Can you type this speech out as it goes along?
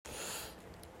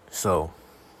So,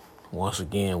 once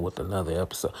again with another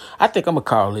episode. I think I'm going to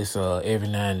call this Every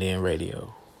Now and Then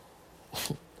Radio.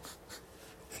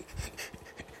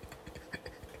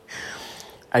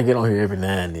 I get on here every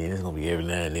now and then. It's going to be Every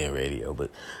Now and Then Radio.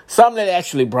 But something that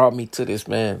actually brought me to this,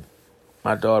 man.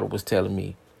 My daughter was telling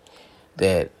me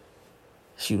that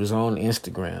she was on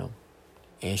Instagram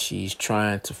and she's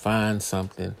trying to find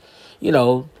something,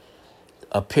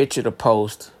 a picture to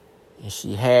post, and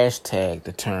she hashtagged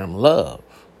the term love.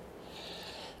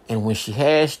 And when she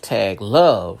hashtagged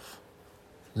love,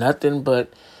 nothing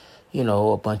but,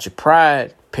 a bunch of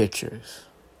pride pictures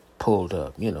pulled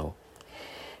up,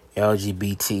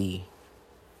 LGBT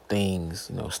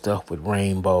things, stuff with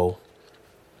rainbow,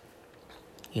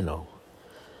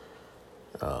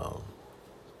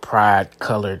 pride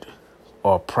colored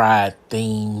or pride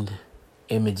themed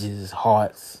images,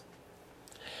 hearts.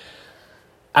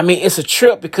 I mean, it's a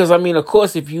trip because, of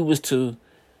course, if you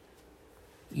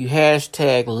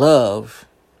hashtag love,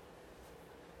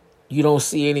 you don't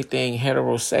see anything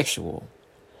heterosexual.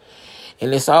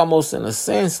 And it's almost in a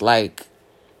sense like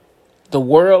the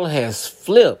world has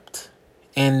flipped,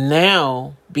 and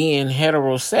now being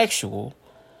heterosexual,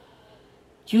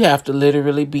 you have to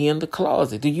literally be in the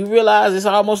closet. Do you realize it's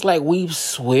almost like we've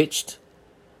switched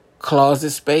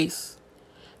closet space?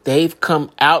 They've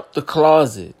come out the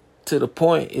closet to the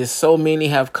point is so many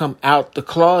have come out the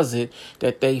closet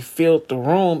that they filled the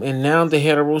room, and now the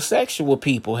heterosexual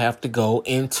people have to go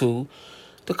into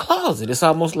the closet. It's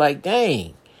almost like,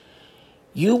 dang,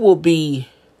 you will be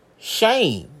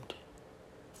shamed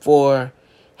for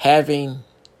having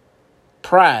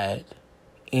pride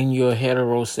in your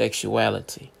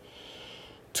heterosexuality,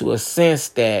 to a sense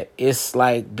that it's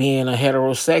like being a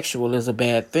heterosexual is a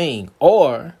bad thing.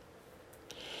 Or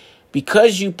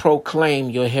because you proclaim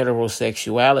your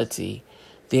heterosexuality,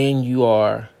 then you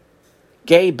are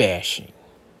gay bashing.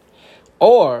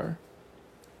 Or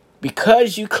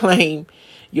because you claim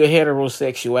your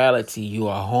heterosexuality, you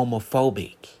are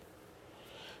homophobic.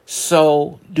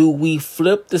 So do we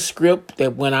flip the script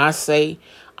that when I say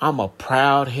I'm a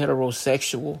proud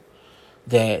heterosexual,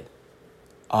 that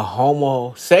a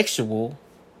homosexual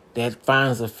that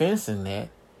finds offense in that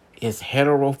is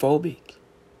heterophobic?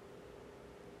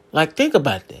 Like, think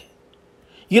about that.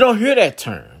 You don't hear that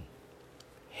term,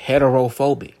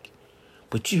 heterophobic,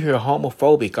 but you hear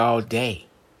homophobic all day.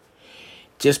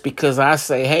 Just because I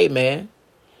say, hey, man,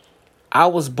 I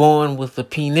was born with a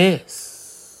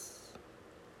penis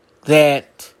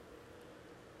that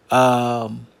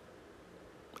I'm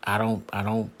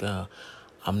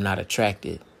not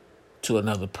attracted to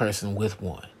another person with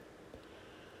one.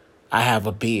 I have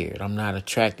a beard. I'm not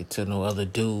attracted to no other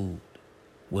dude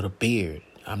with a beard.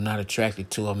 I'm not attracted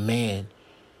to a man.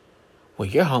 Well,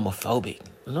 you're homophobic.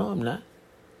 No, I'm not.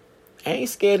 I ain't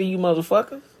scared of you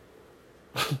motherfuckers.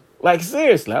 Like,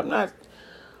 seriously, I'm not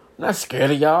scared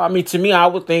of y'all. I mean, to me, I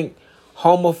would think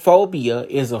homophobia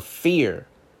is a fear.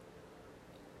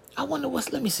 I wonder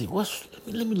let me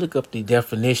look up the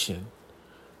definition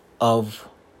of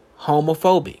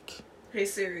homophobic. Hey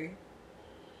Siri,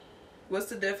 what's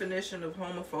the definition of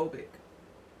homophobic?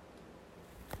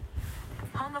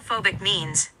 Homophobic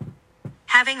means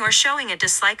having or showing a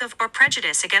dislike of or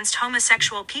prejudice against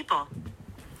homosexual people.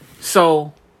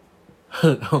 So,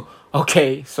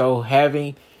 okay, so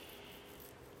having,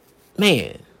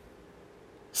 man,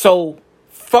 so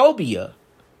phobia,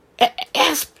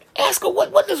 ask her,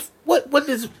 what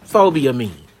does phobia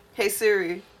mean? Hey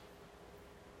Siri,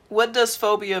 what does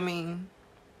phobia mean?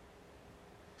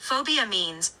 Phobia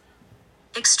means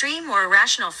extreme or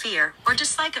irrational fear or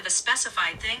dislike of a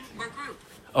specified thing or group.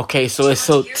 Okay, so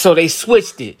they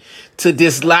switched it to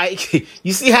dislike.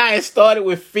 You see how it started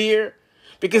with fear?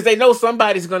 Because they know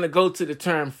somebody's going to go to the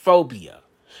term phobia.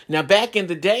 Now, back in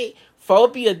the day,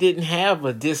 phobia didn't have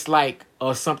a dislike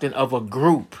or something of a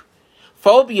group.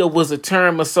 Phobia was a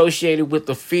term associated with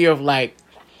the fear of like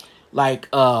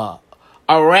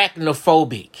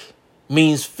arachnophobic,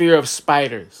 means fear of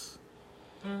spiders.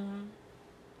 Mm-hmm.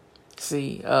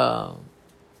 See,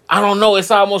 I don't know.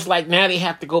 It's almost like now they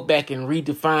have to go back and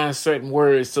redefine certain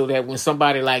words so that when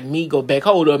somebody like me go back,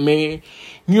 hold up, man.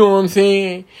 You know what I'm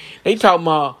saying? They talking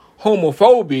about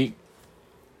homophobic.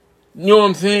 You know what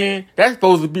I'm saying? That's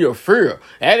supposed to be a fear.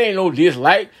 That ain't no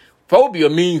dislike. Phobia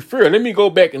means fear. Let me go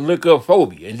back and look up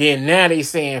phobia. And then now they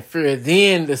saying fear.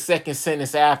 Then the second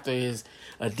sentence after is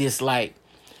a dislike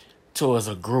towards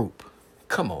a group.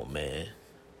 Come on, man.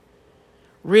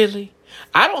 Really?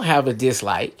 I don't have a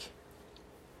dislike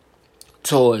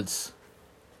towards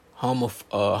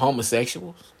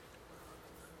homosexuals.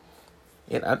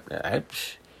 And I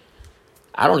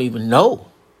don't even know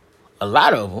a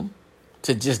lot of them.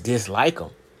 to just dislike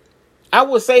them. I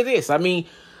would say this. I mean,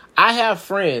 I have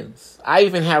friends. I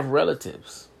even have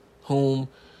relatives whom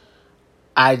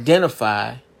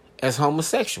identify as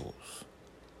homosexuals.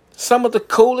 Some of the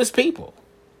coolest people,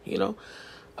 you know.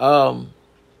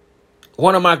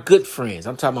 One of my good friends,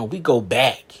 I'm talking about, we go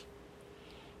back.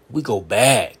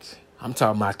 I'm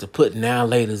talking about to put now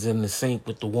laters in the sink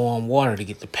with the warm water to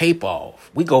get the paper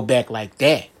off. We go back like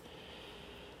that.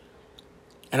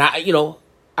 And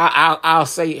I'll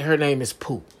say her name is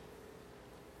Pooh,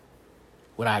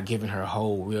 without giving her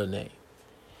whole real name.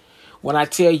 When I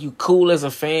tell you cool as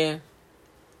a fan,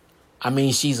 I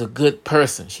mean she's a good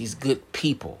person. She's good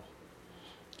people.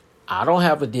 I don't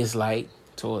have a dislike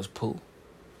towards Pooh.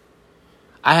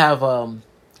 I have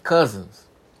cousins.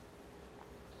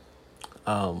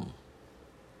 2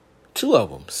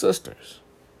 of them, sisters.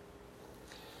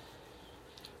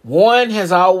 One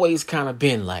has always kind of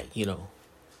been like, kind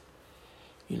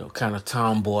of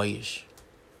tomboyish.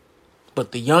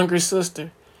 But the younger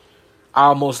sister,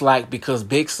 almost like, because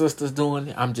big sister's doing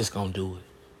it, I'm just going to do it.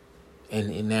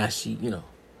 And now she,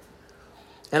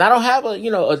 And I don't have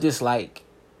a dislike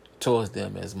towards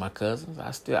them as my cousins.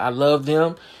 I love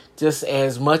them just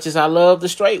as much as I love the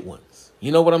straight ones.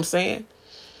 You know what I'm saying?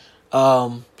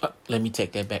 Let me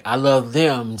take that back. I love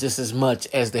them just as much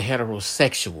as the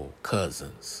heterosexual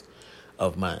cousins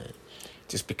of mine.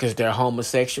 Just because they're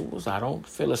homosexuals, I don't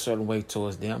feel a certain way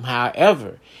towards them.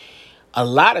 However, a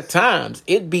lot of times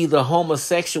it be the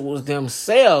homosexuals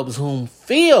themselves whom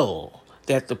feel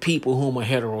that the people whom are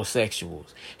heterosexuals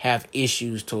have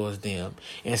issues towards them.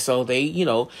 And so they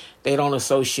don't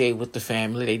associate with the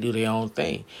family. They do their own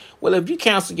thing. Well, if you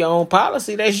cancel your own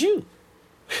policy, that's you.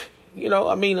 We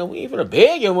even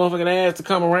beg your motherfucking ass to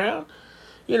come around.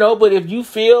 But if you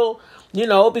feel,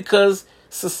 because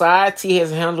society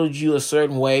has handled you a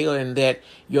certain way, and that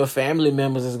your family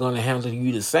members is going to handle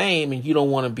you the same, and you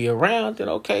don't want to be around, then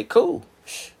okay, cool.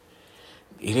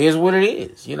 It is what it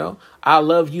is. I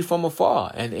love you from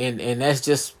afar, and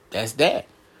that's that.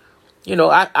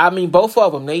 I mean, both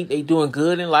of them, they doing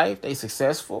good in life, they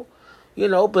successful,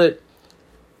 but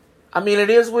I mean, it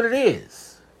is what it is.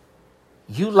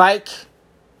 You like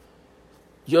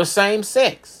your same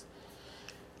sex.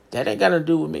 That ain't got to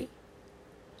do with me.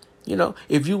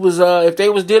 If they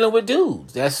was dealing with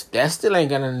dudes, that still ain't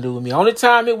got nothing to do with me. Only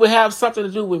time it would have something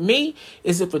to do with me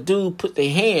is if a dude put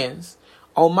their hands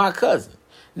on my cousin.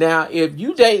 Now, if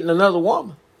you dating another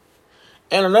woman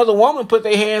and another woman put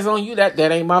their hands on you, that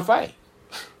ain't my fight.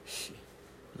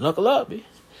 Knuckle up, bitch.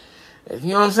 You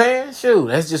know what I'm saying? Shoot,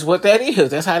 that's just what that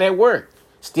is. That's how that works.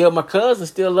 Still my cousin,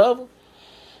 still love him.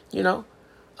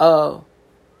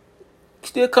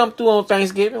 Still come through on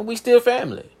Thanksgiving. We still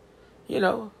family.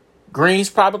 Greens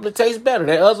probably taste better.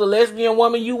 That other lesbian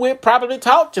woman you with probably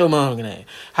taught your mom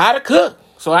how to cook.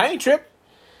 So I ain't tripping.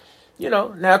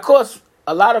 Now, of course,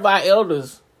 a lot of our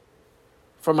elders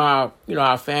from our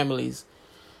families,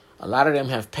 a lot of them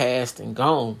have passed and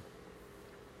gone.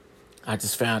 I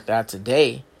just found out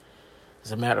today,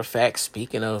 as a matter of fact,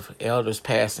 speaking of elders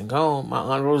passed and gone, my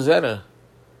Aunt Rosetta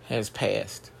has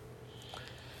passed.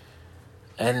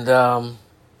 And,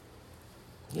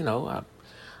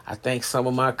 I think some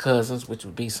of my cousins, which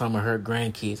would be some of her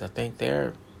grandkids, I think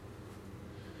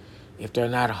if they're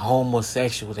not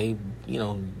homosexual, they,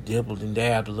 dibbled and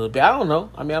dabbed a little bit. I don't know.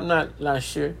 I mean, I'm not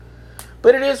sure.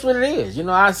 But it is what it is.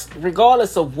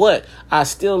 Regardless of what, I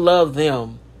still love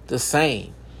them the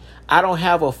same. I don't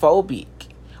have a phobic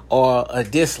or a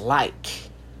dislike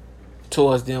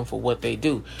towards them for what they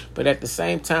do. But at the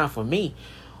same time, for me,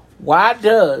 why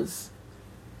does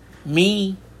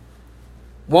me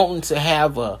wanting to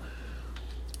have a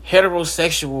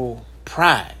heterosexual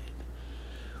pride,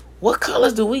 what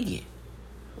colors do we get?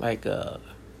 Like, you know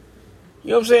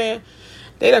what I'm saying?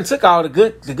 They done took all the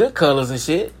good colors and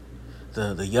shit.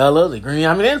 The yellow, the green.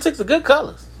 I mean, they done took the good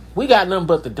colors. We got nothing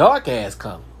but the dark ass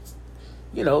colors.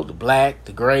 The black,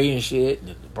 the gray and shit,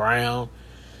 the brown.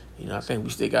 I think we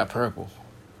still got purple.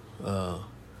 But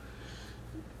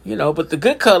the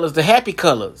good colors, the happy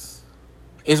colors,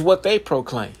 is what they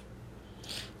proclaim.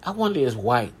 I wonder, is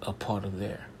white a part of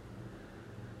their...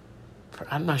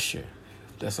 I'm not sure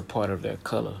if that's a part of their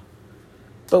color.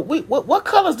 But what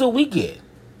colors do we get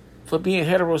for being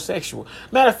heterosexual?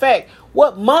 Matter of fact,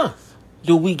 what month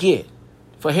do we get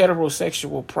for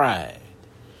heterosexual pride?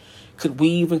 Could we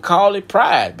even call it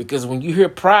pride? Because when you hear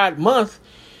Pride Month,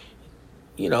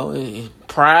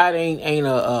 pride ain't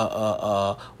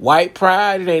a white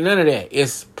pride. It ain't none of that.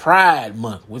 It's Pride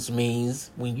Month, which means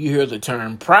when you hear the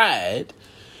term pride,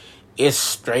 it's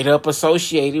straight up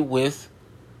associated with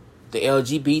the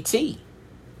LGBT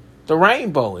The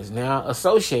rainbow is now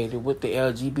associated with the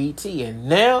LGBT, and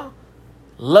now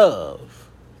love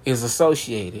is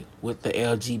associated with the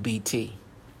LGBT.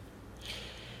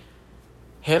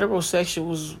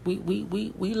 Heterosexuals,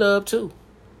 we love too.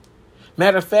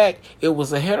 Matter of fact, it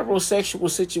was a heterosexual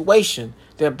situation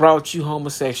that brought you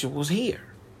homosexuals here.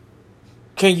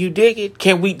 Can you dig it?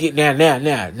 Can we get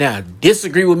now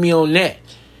disagree with me on that?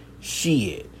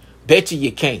 Shit. Bet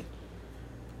you can't.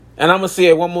 And I'm going to say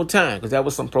it one more time because that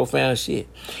was some profound shit.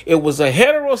 It was a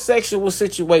heterosexual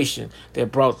situation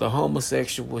that brought the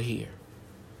homosexual here.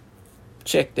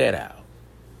 Check that out.